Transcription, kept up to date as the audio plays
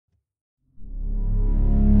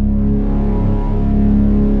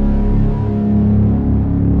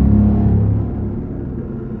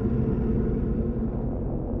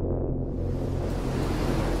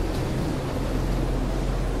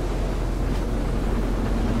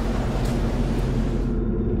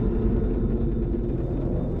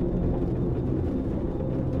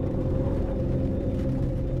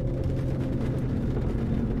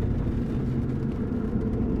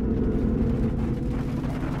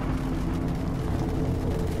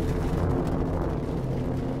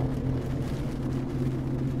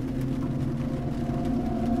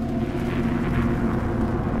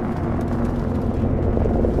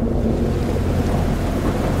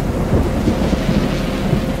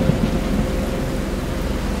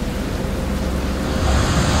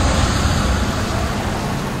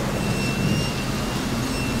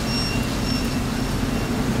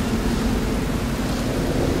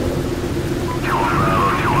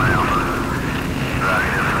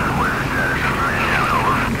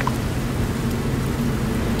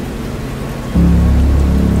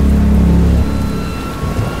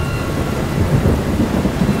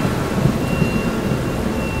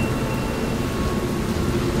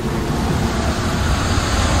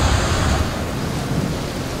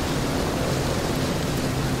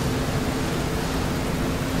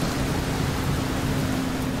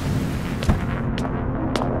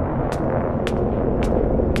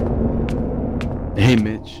Hey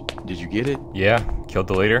Mitch, did you get it? Yeah, killed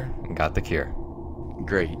the leader and got the cure.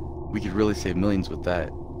 Great. We could really save millions with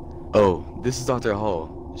that. Oh, this is Dr.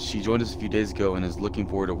 Hall. She joined us a few days ago and is looking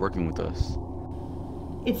forward to working with us.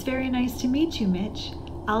 It's very nice to meet you, Mitch.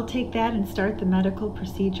 I'll take that and start the medical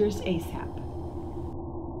procedures ASAP.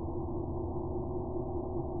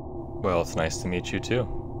 Well, it's nice to meet you too.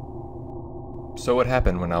 So what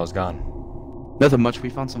happened when I was gone? Nothing much. We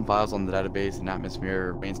found some files on the database and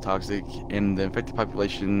atmosphere remains toxic, and the infected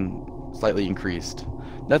population slightly increased.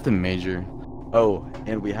 Nothing major. Oh,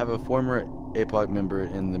 and we have a former APOC member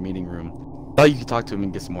in the meeting room. Thought you could talk to him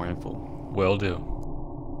and get some more info. Will do.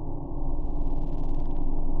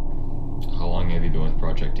 How long have you been with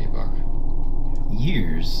Project APOC?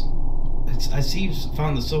 Years. I see you've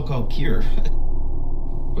found the so-called cure.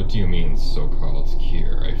 What do you mean, so-called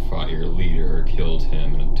cure? I fought your leader, killed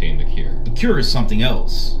him, and obtained the cure. The cure is something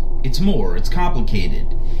else. It's more. It's complicated.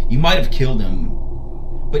 You might have killed him,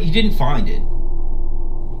 but you didn't find it.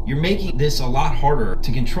 You're making this a lot harder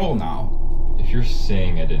to control now. If you're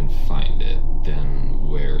saying I didn't find it, then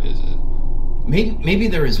where is it? Maybe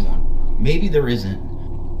there is one. Maybe there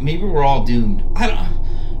isn't. Maybe we're all doomed. I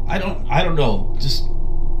don't know. Just...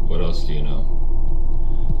 What else do you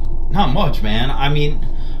know? Not much, man. I mean,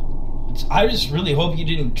 I just really hope you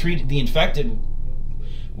didn't treat the infected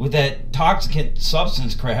with that toxic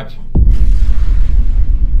substance crap.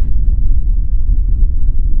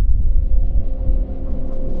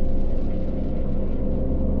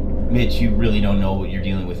 Mitch, you really don't know what you're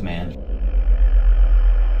dealing with, man.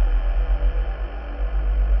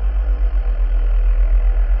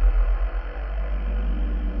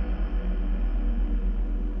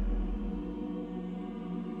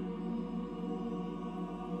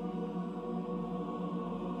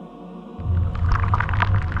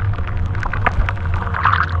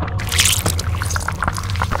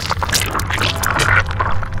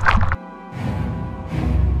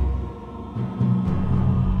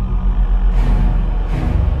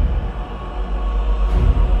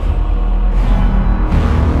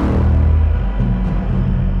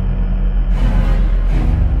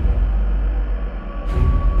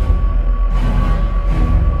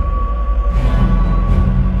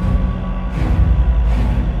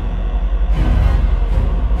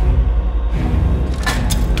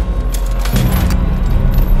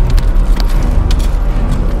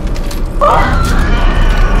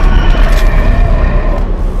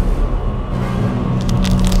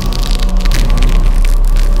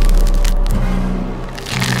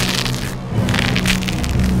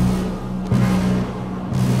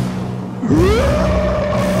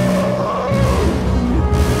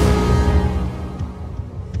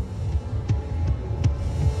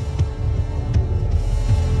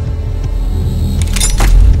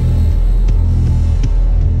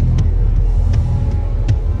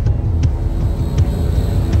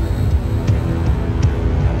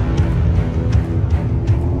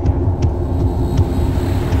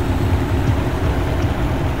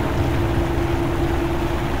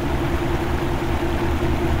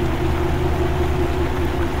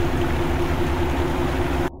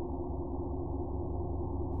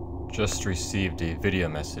 Just received a video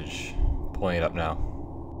message. Pulling it up now.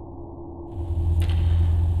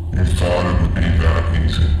 You thought it would be that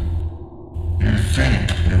easy. You think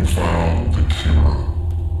you found the cure.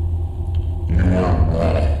 You are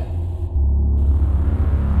wrong.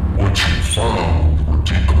 What you found were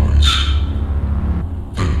decoys.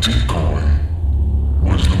 The decoy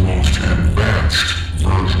was the most advanced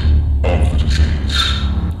version of the disease.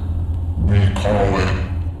 We call it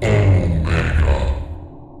Omega.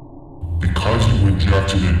 Because you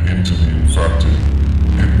injected it into the infected,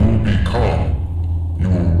 it will become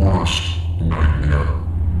your worst nightmare.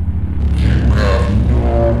 You have no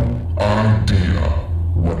idea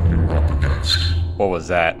what you're up against. What was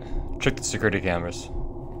that? Check the security cameras.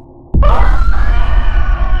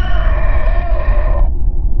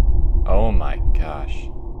 Oh my gosh.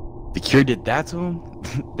 The cure did that to him?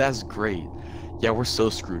 That's great. Yeah, we're so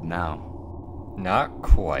screwed now. Not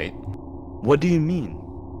quite. What do you mean?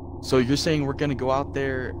 So you're saying we're gonna go out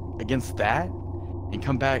there against that and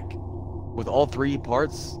come back with all three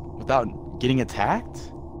parts without getting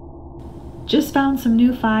attacked? Just found some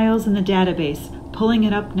new files in the database. Pulling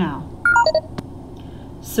it up now.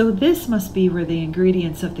 So this must be where the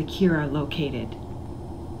ingredients of the cure are located.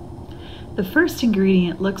 The first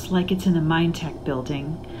ingredient looks like it's in the Mindtech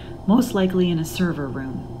building, most likely in a server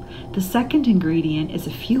room. The second ingredient is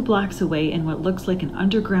a few blocks away in what looks like an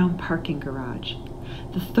underground parking garage.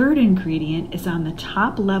 The third ingredient is on the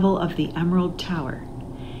top level of the Emerald Tower.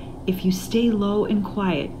 If you stay low and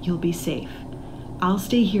quiet, you'll be safe. I'll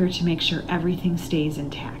stay here to make sure everything stays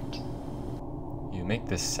intact. You make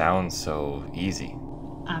this sound so easy.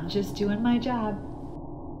 I'm just doing my job.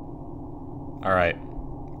 Alright,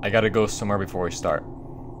 I gotta go somewhere before we start.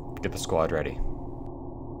 Get the squad ready.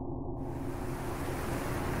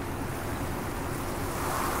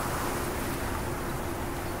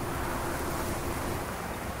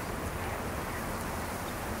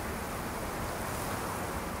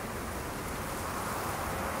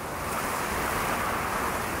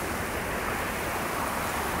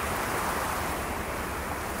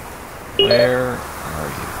 Where are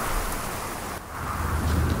you?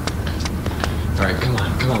 Alright, come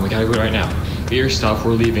on, we gotta go right now. Get your stuff,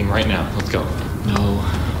 we're leaving right now. Let's go. No,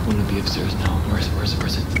 wouldn't it be upstairs? No, where's it?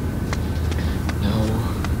 No.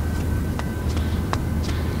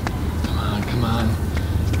 Come on.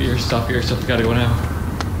 Get your stuff, we gotta go now.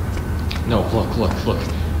 No, look.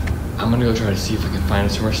 I'm gonna go try to see if I can find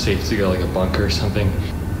somewhere safe to go, like a bunker or something.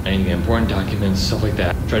 I need to get important documents, stuff like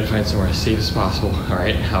that. Try to find somewhere as safe as possible,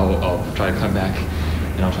 alright? I'll try to come back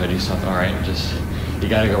and I'll try to do something, alright? Just, you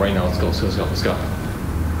gotta go right now. Let's go.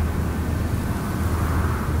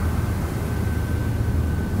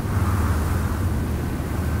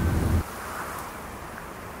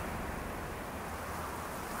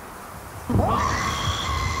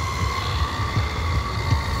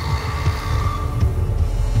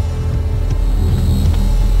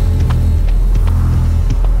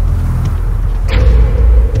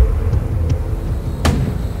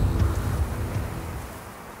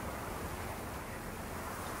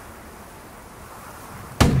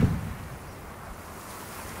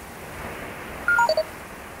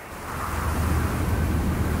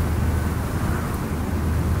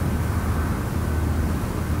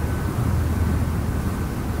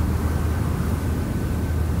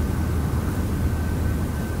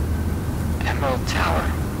 Emerald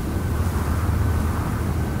Tower.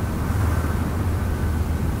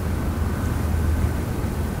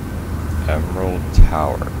 Emerald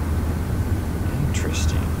Tower.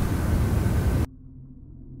 Interesting.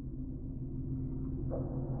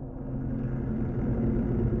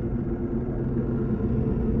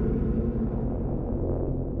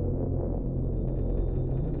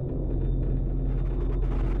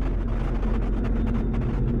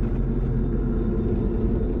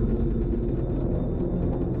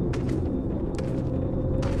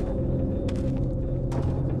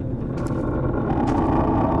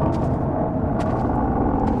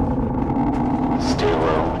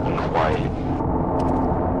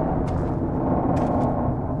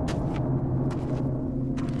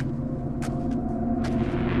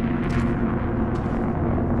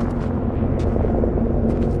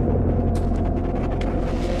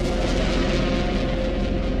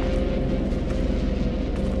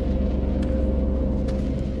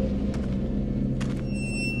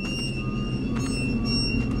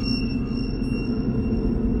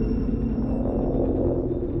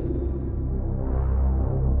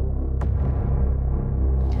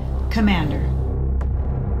 Commander.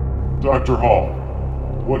 Dr. Hall,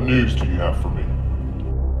 what news do you have for me?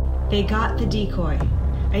 They got the decoy.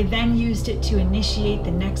 I then used it to initiate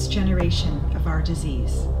the next generation of our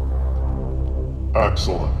disease.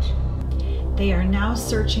 Excellent. They are now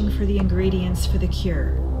searching for the ingredients for the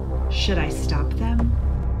cure. Should I stop them?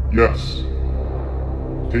 Yes.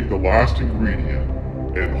 Take the last ingredient,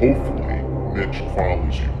 and hopefully Mitch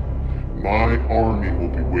follows you. My army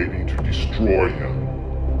will be waiting to destroy him.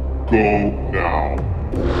 Go now.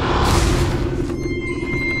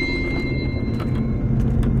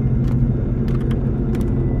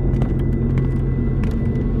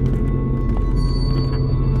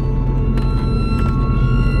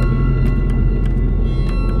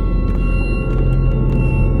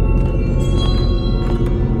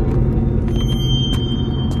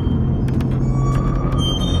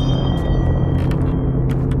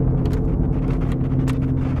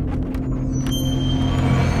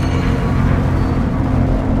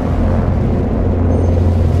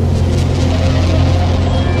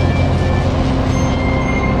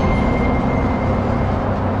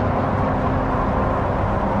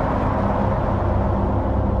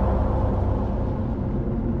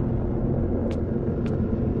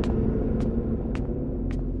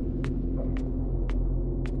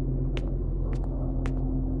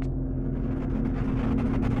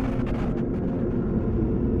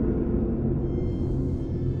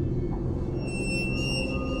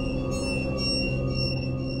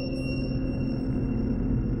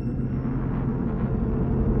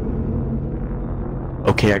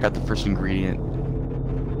 Okay, I got the first ingredient.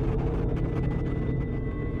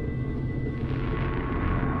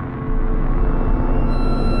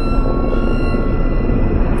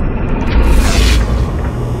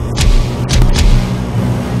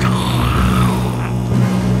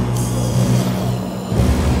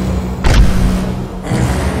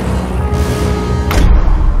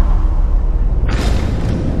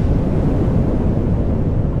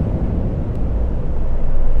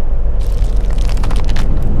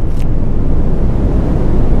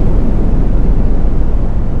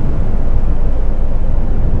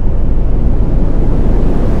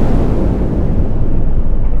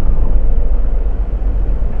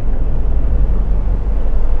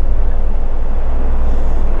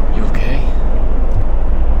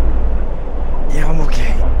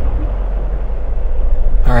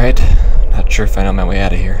 sure if I know my way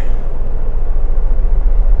out of here.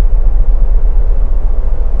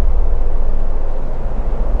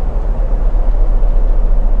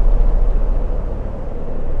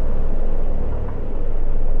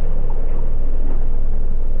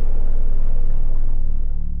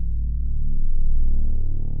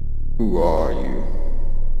 Who are you?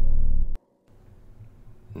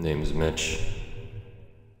 Name's Mitch.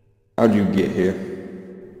 How'd you get here?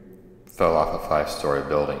 Fell off a 5-story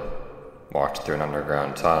building. Walked through an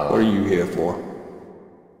underground tunnel. What are you here for?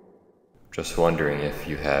 Just wondering if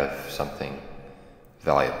you have something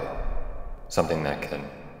valuable. Something that can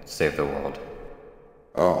save the world.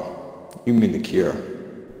 Oh, you mean the cure?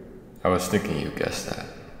 I was thinking you guessed that.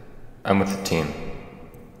 I'm with the team.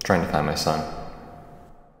 Trying to find my son.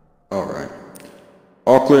 Alright.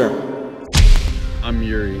 All clear. I'm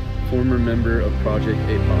Yuri, former member of Project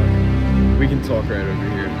APOC. We can talk right over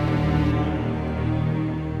here.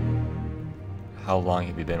 How long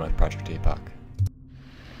have you been with Project APOC?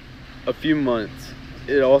 A few months.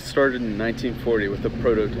 It all started in 1940 with a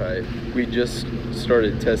prototype. We just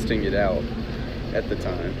started testing it out at the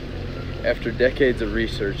time. After decades of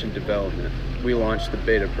research and development, we launched the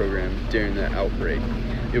beta program during the outbreak.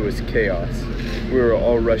 It was chaos. We were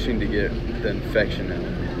all rushing to get the infection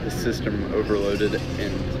out. The system overloaded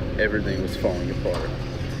and everything was falling apart.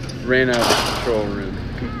 Ran out of the control room,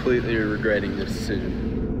 completely regretting the decision.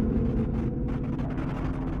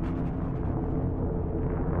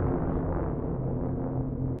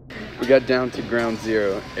 We got down to ground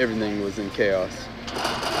zero. Everything was in chaos.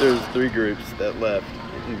 There was 3 groups that left,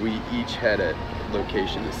 and we each had a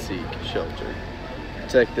location to seek shelter.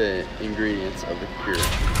 Protect the ingredients of the cure.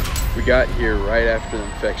 We got here right after the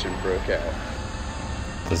infection broke out.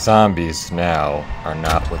 The zombies now are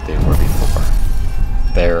not what they were before.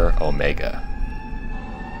 They're Omega.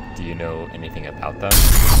 Do you know anything about them?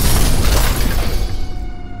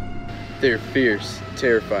 They're fierce,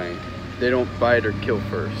 terrifying. They don't bite or kill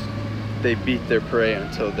first. They beat their prey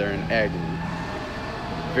until they're in agony.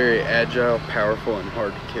 Very agile, powerful, and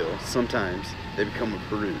hard to kill. Sometimes they become a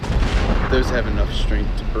brute. Those have enough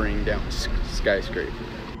strength to bring down a skyscraper.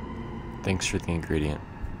 Thanks for the ingredient.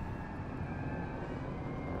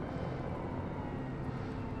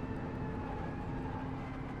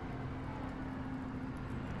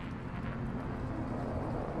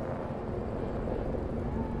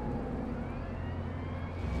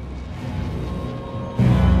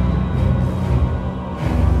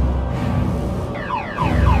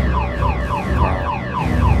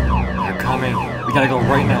 They're coming. We gotta go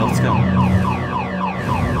right now. Let's go.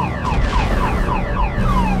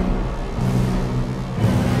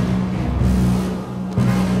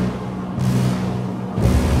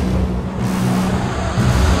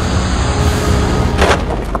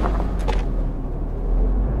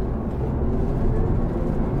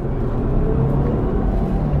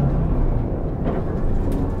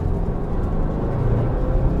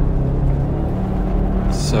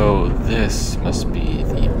 So this must be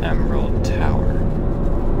the Emerald Tower.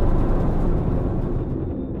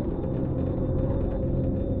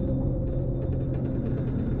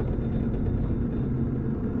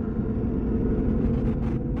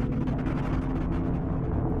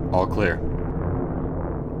 All clear.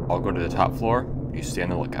 I'll go to the top floor. You stay on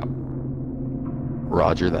the lookout.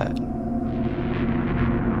 Roger that.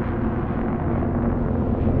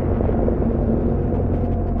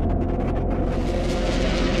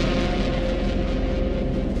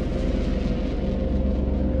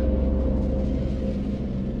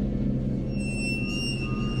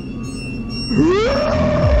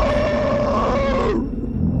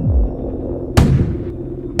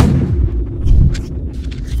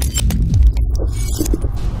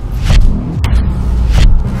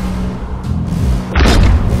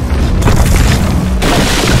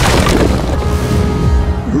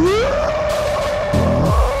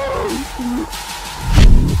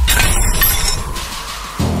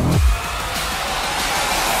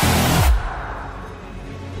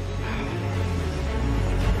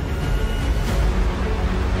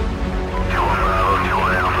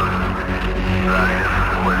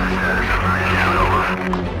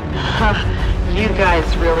 You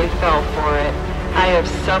guys really fell for it. I have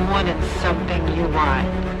someone and something you want.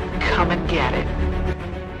 Come and get it.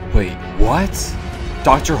 Wait, what?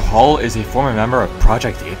 Dr. Hull is a former member of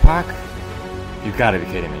Project APOC? You gotta be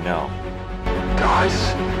kidding me, no. Guys,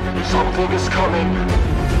 something is coming.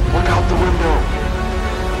 Look out the window.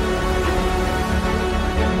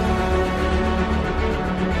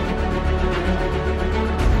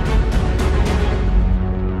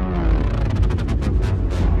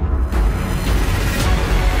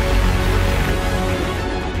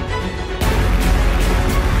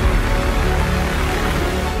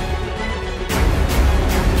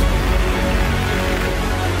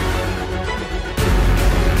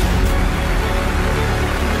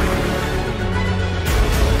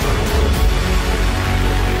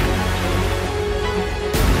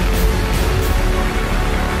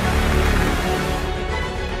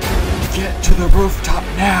 to the rooftop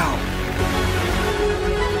now!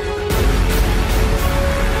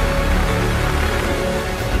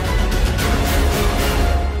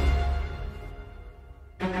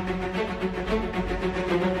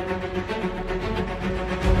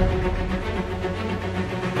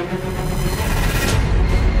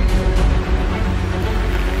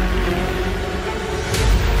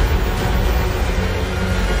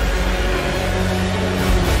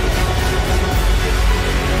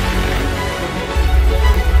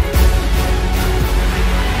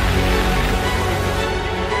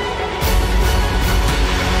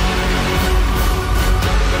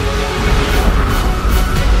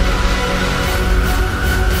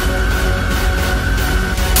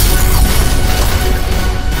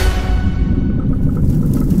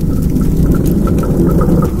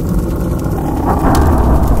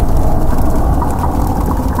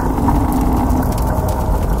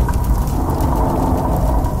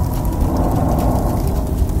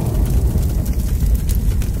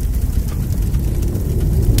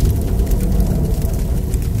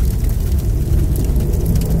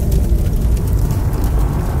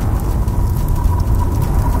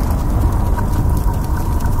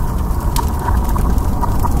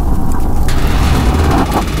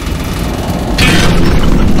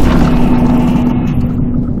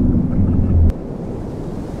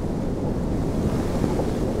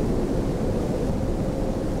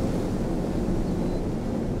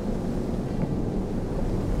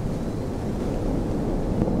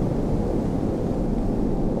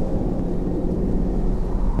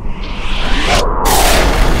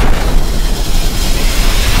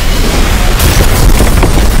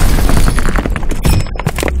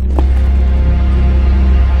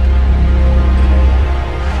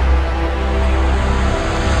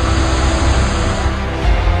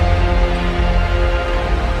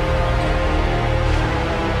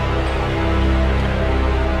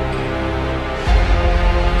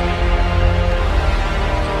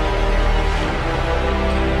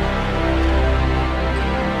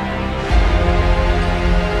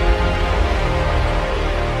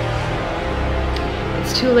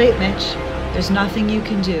 Too late, Mitch. There's nothing you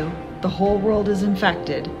can do. The whole world is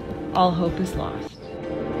infected. All hope is lost.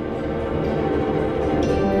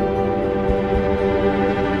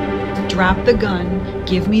 Drop the gun,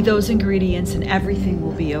 give me those ingredients, and everything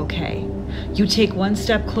will be okay. You take one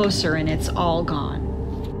step closer and it's all gone.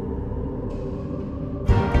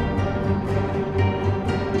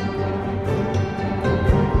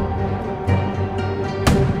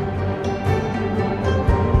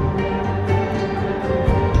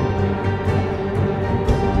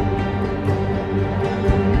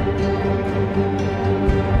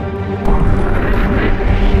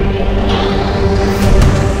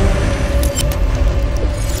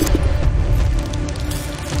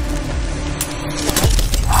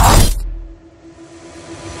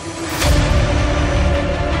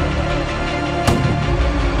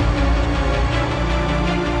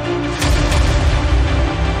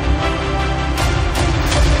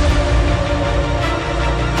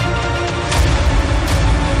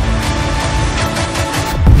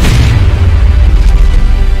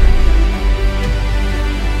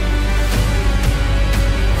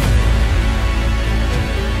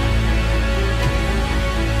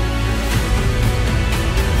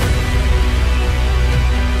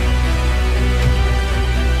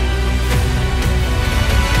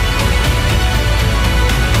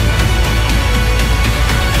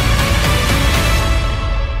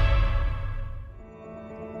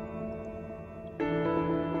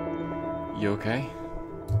 You okay?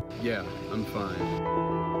 Yeah, I'm fine.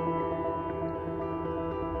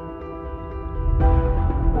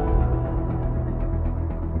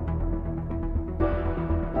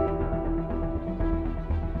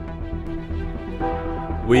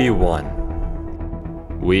 We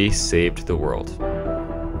won. We saved the world.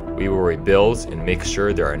 We will rebuild and make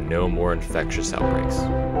sure there are no more infectious outbreaks.